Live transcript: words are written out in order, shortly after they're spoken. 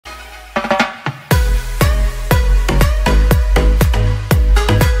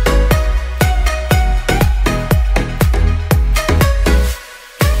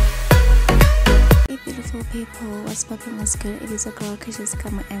fucking was good. It is a girl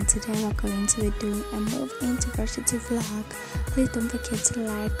Kama, and today we're going to be doing a move into varsity vlog. Please don't forget to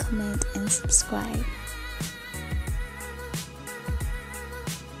like, comment and subscribe.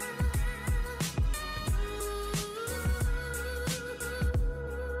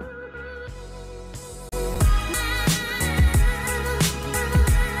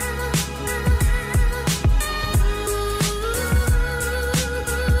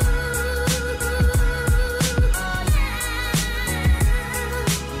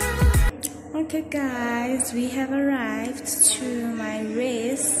 Okay guys, we have arrived to my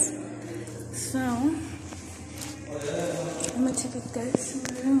race, so I'm gonna take you guys in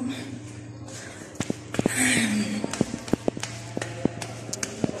the room.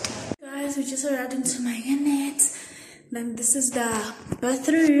 Guys, we just arrived into my unit. Then this is the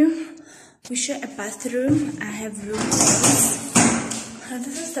bathroom. We share a bathroom. I have roommates.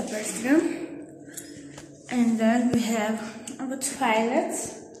 This is the bathroom, and then we have our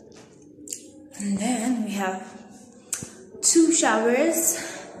toilets. And then we have 2 showers.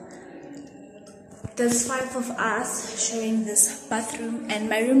 There's 5 of us sharing this bathroom, and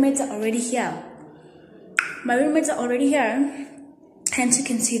my roommates are already here. And you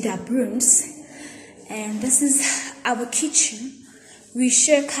can see their brooms. And this is our kitchen. We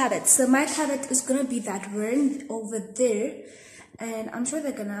share cupboards. So my cupboard is gonna be that one over there, and I'm sure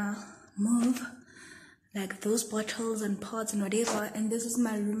they're gonna move like those bottles and pots and whatever. And this is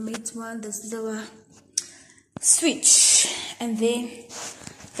my roommate's one. This is our switch, and then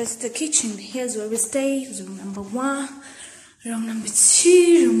that's the kitchen. Here's where we stay. Room number 1, room number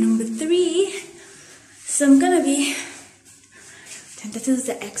 2, room number 3. So I'm gonna be, and this is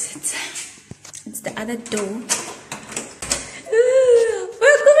the exit. It's the other door.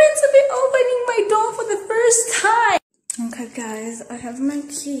 We're going to be opening my door for the first time. Okay guys, I have my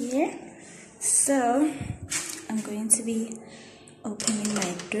key. So I'm going to be opening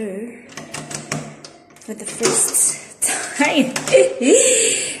my door for the first time.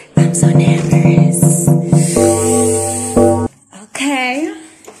 I'm so nervous. Okay.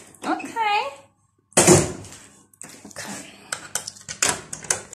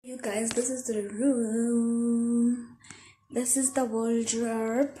 You guys, this is the room. This is the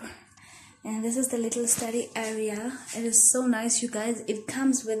wardrobe. And this is the little study area. It is so nice, you guys. It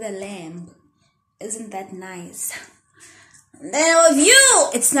comes with a lamp. Isn't that nice? Now view!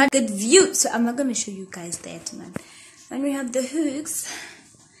 It's not good view, so I'm not gonna show you guys that, man. Then we have the hooks,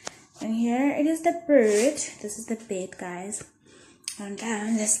 and here it is the bird. This is the bed, guys. And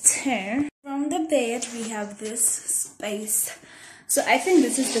down this turn. From the bed we have this space. So I think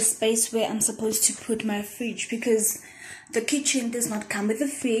this is the space where I'm supposed to put my fridge, because the kitchen does not come with a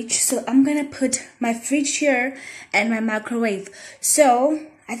fridge. So I'm gonna put my fridge here and my microwave. So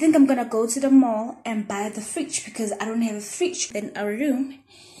I think I'm gonna go to the mall and buy the fridge, because I don't have a fridge. Then our room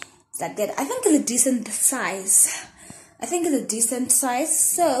is like that. I think it's a decent size.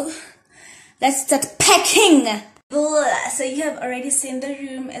 So let's start packing. So you have already seen the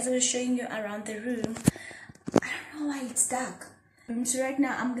room as I was showing you around the room. I don't know why it's dark. So right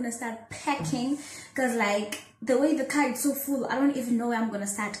now I'm gonna start packing, because like the way the car is so full, I don't even know where I'm gonna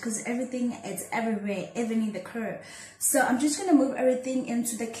start, because everything is everywhere, even in the car. So I'm just gonna move everything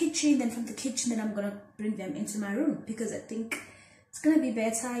into the kitchen. Then from the kitchen, then I'm gonna bring them into my room, because I think it's gonna be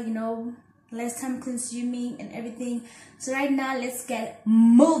better, you know, less time consuming and everything. So right now, let's get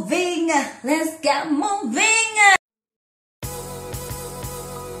moving.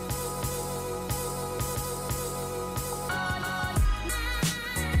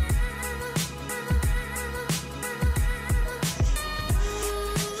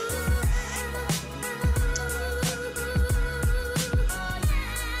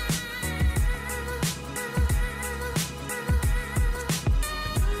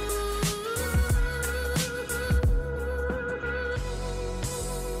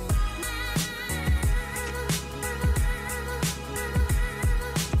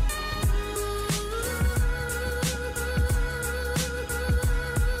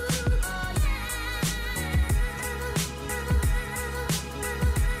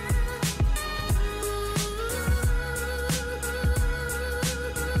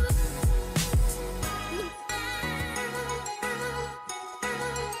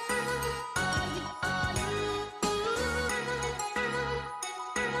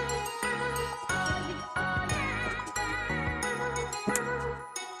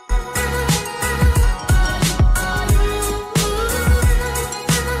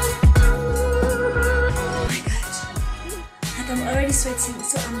 Sweating,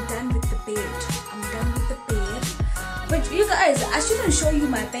 so I'm done with the bed. But you guys, I shouldn't show you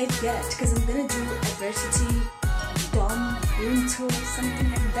my bed yet, because I'm gonna do adversity room tour, something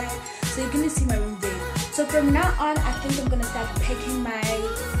like that. So you're gonna see my room there. So from now on, I think I'm gonna start packing my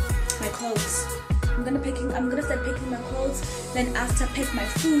clothes. I'm gonna start packing my clothes. Then after pack my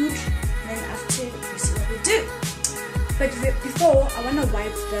food. Then after we see what we do. But before, I wanna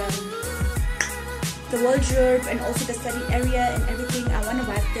wipe the wardrobe and also the study area and everything. I want to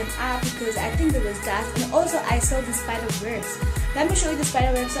wipe them up because I think there was dust, and also I saw the spider webs. Let me show you the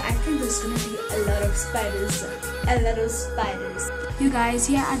spider webs. So I think there's gonna be a lot of spiders. You guys,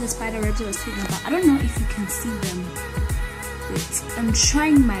 here are the spider webs I was talking about. I don't know if you can see them, but I'm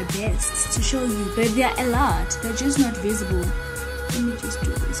trying my best to show you, but there are a lot. They're just not visible. Let me just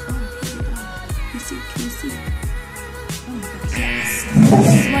do this. Oh, here they are. Can you see? Oh my god, yes.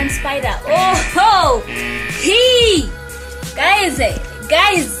 This one spider. Oh, he guys,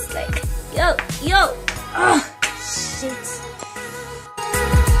 like yo. Oh shit.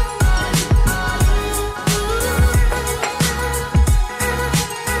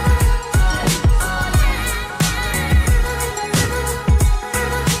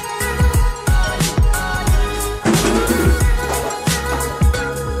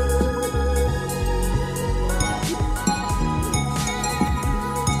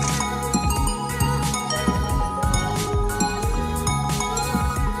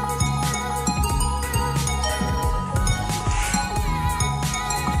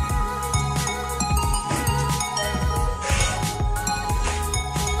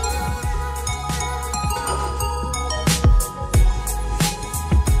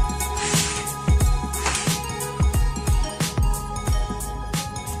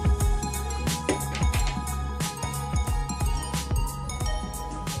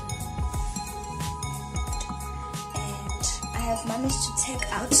 I've managed to take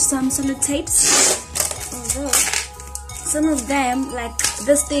out some sellotapes, although some of them, like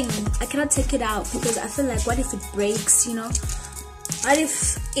this thing, I cannot take it out because I feel like, what if it breaks, you know? What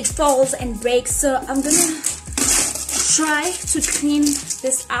if it falls and breaks? So I'm gonna try to clean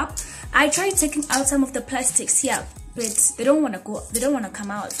this up. I tried taking out some of the plastics here, but they don't want to come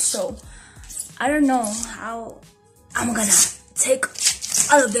out. So I don't know how I'm gonna take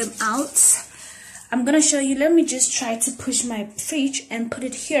all of them out. I'm gonna show you. Let me just try to push my fridge and put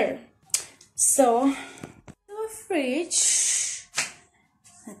it here. So the fridge.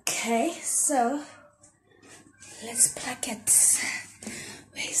 Okay, so let's plug it.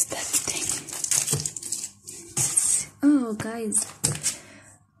 Where is that thing? Oh guys.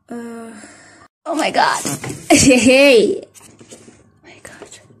 Oh my god. Hey. Oh my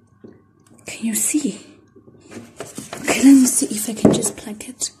god. Can you see? Okay, let me see if I can just plug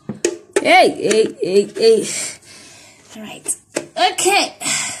it. Hey. All right. Okay.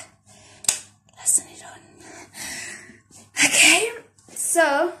 Let's turn it on. Okay.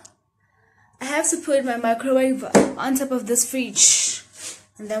 So I have to put my microwave on top of this fridge,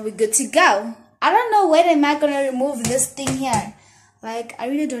 and then we're good to go. I don't know when am I gonna remove this thing here. Like, I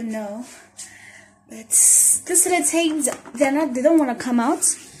really don't know. But this little things, they don't want to come out.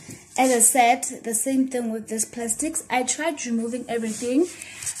 As I said, the same thing with this plastics. I tried removing everything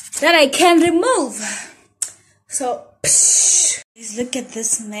that I can remove. So, please look at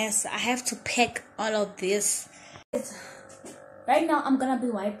this mess. I have to pack all of this. Right now, I'm gonna be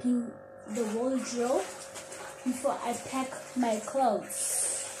wiping the wardrobe before I pack my clothes.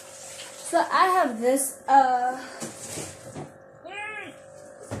 So I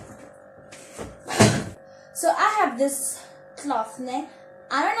have this cloth, ne?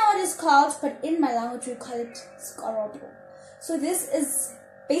 I don't know what it's called, but in my language we call it skoropo. So this is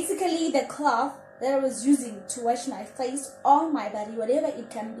basically the cloth that I was using to wash my face or my body, whatever it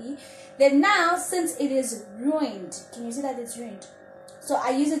can be. Then now, since it is ruined, can you see that it's ruined? So I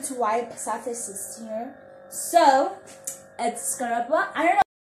use it to wipe surfaces here. So it's skoropo. I don't know.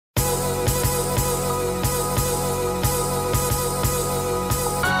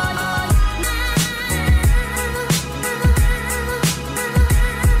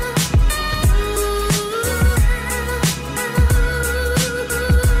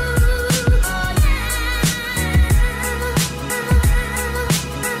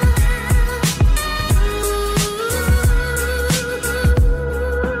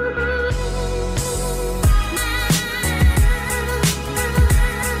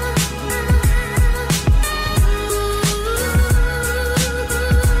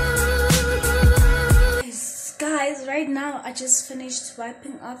 Right now I just finished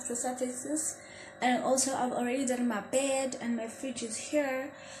wiping off the surfaces, and also I've already done my bed and my fridge is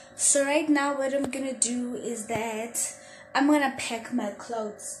here. So right now what I'm gonna do is that I'm gonna pack my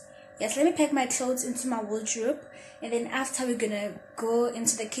clothes. Yes, let me pack my clothes into my wardrobe, and then after we're gonna go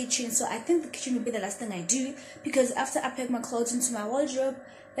into the kitchen. So I think the kitchen will be the last thing I do, because after I pack my clothes into my wardrobe,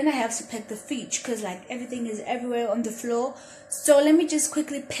 then I have to pack the fridge, because like everything is everywhere on the floor. So let me just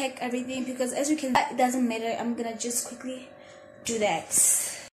quickly pack everything, because as you can, it doesn't matter, I'm gonna just quickly do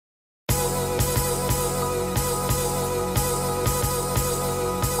that.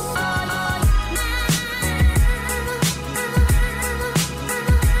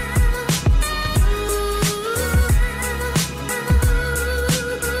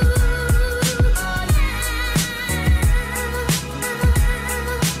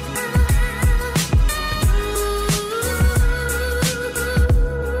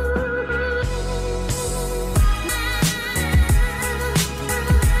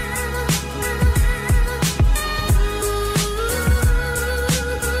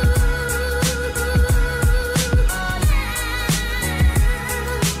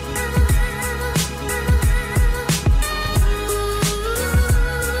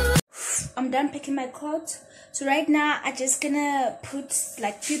 I'm done picking my clothes. So right now I just gonna put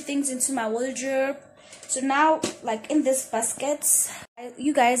like few things into my wardrobe. So now, like in this basket,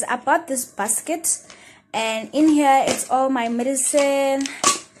 you guys, I bought this basket, and in here it's all my medicine,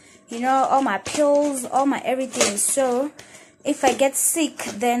 you know, all my pills, all my everything. So if I get sick,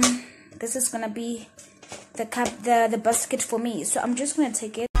 then this is gonna be the basket for me. So I'm just gonna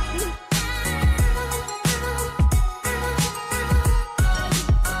take it.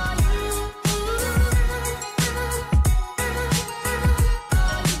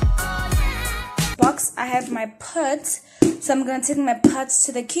 Box, I have my pots, so I'm gonna take my pots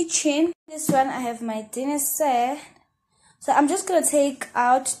to the kitchen. This one I have my dinner set, so I'm just gonna take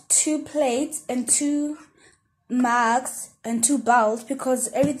out 2 plates and 2 mugs and 2 bowls, because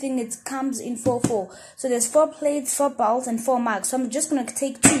everything it comes in 4. So there's 4 plates, 4 bowls, and 4 mugs. So I'm just gonna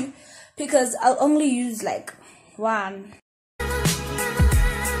take 2, because I'll only use like 1.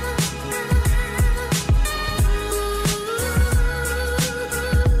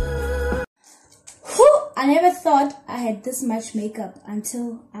 I never thought I had this much makeup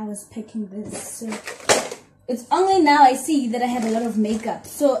until I was packing this. So it's only now I see that I have a lot of makeup.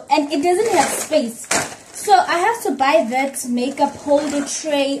 So, and it doesn't have space. So I have to buy that makeup holder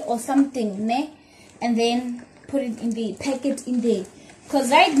tray or something, ne? And then put it in there, pack it in there. Because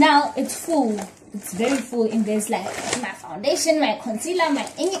right now it's full. It's very full, and there's like my foundation, my concealer, my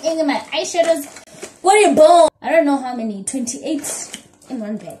my eyeshadows. What are you born? I don't know how many, 28 in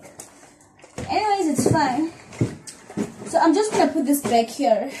one bag. Anyways, it's fine. So I'm just gonna put this back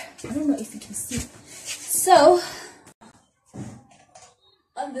here. I don't know if you can see. So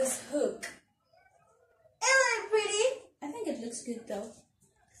on this hook. Isn't it pretty? I think it looks good though.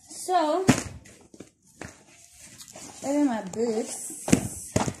 So there are my books.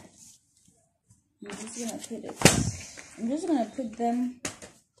 I'm just gonna put them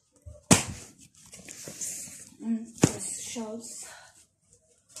on the shelves.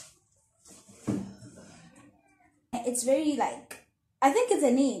 It's very like, I think it's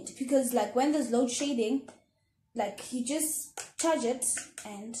a need, because like when there's load shedding, like you just charge it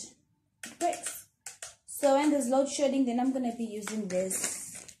and it breaks. So when there's load shedding, then I'm gonna be using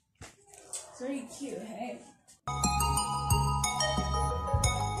this. It's very cute, hey?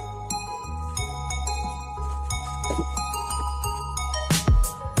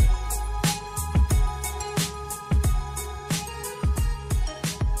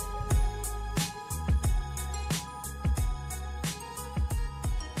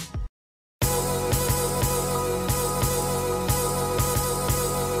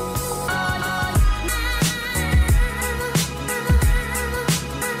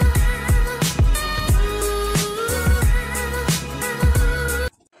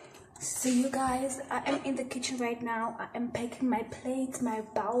 So you guys, I am in the kitchen right now. I am packing my plates, my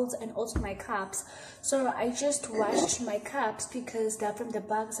bowls, and also my cups. So I just washed my cups because they're from the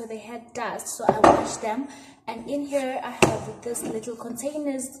bag, so they had dust. So I washed them. And in here I have this little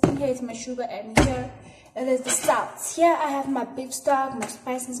containers. In here is my sugar, and here it is the salt. Here I have my beef stock, my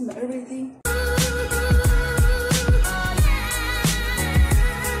spices, my everything.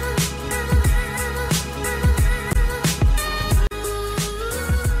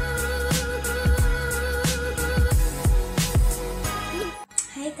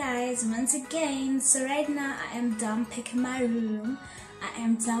 Once again, so right now I am done picking my room. I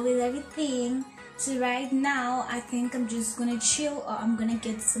am done with everything. So right now I think I'm just gonna chill, or I'm gonna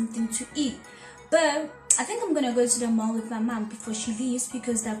get something to eat. But I think I'm gonna go to the mall with my mom before she leaves,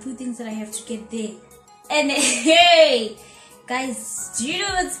 because there are few things that I have to get there. And hey guys, do you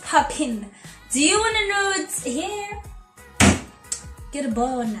know what's popping? Do you wanna know what's here? get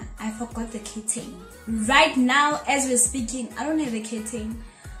born. I forgot the curtain. Right now, as we're speaking, I don't have a curtain.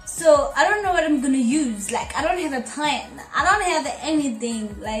 So I don't know what I'm gonna use. Like, I don't have a plan. I don't have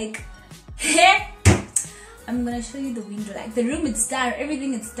anything. Like, I'm gonna show you the window. Like, the room is done,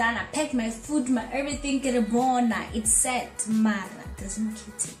 everything is done. I packed my food, my everything, get born. It's set. Mara, there's no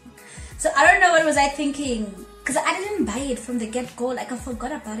curtain. So I don't know what was I thinking, because I didn't buy it from the get-go. Like, I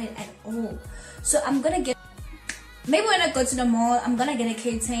forgot about it at all. So I'm gonna get, maybe when I go to the mall, I'm gonna get a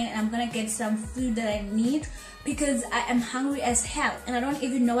curtain and I'm gonna get some food that I need, because I am hungry as hell and I don't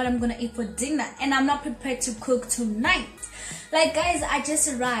even know what I'm gonna eat for dinner, and I'm not prepared to cook tonight. Like, guys, I just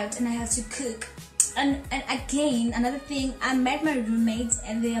arrived and I have to cook. And again, another thing, I met my roommates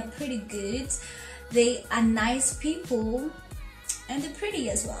and they are pretty good. They are nice people and they're pretty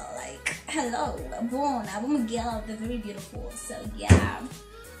as well. Like, hello, I'm a girl, they're very beautiful. So yeah,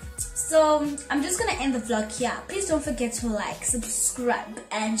 so I'm just gonna end the vlog here. Please don't forget to like, subscribe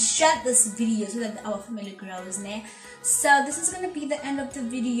and share this video so that our family grows. So this is gonna be the end of the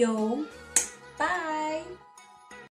video. Bye.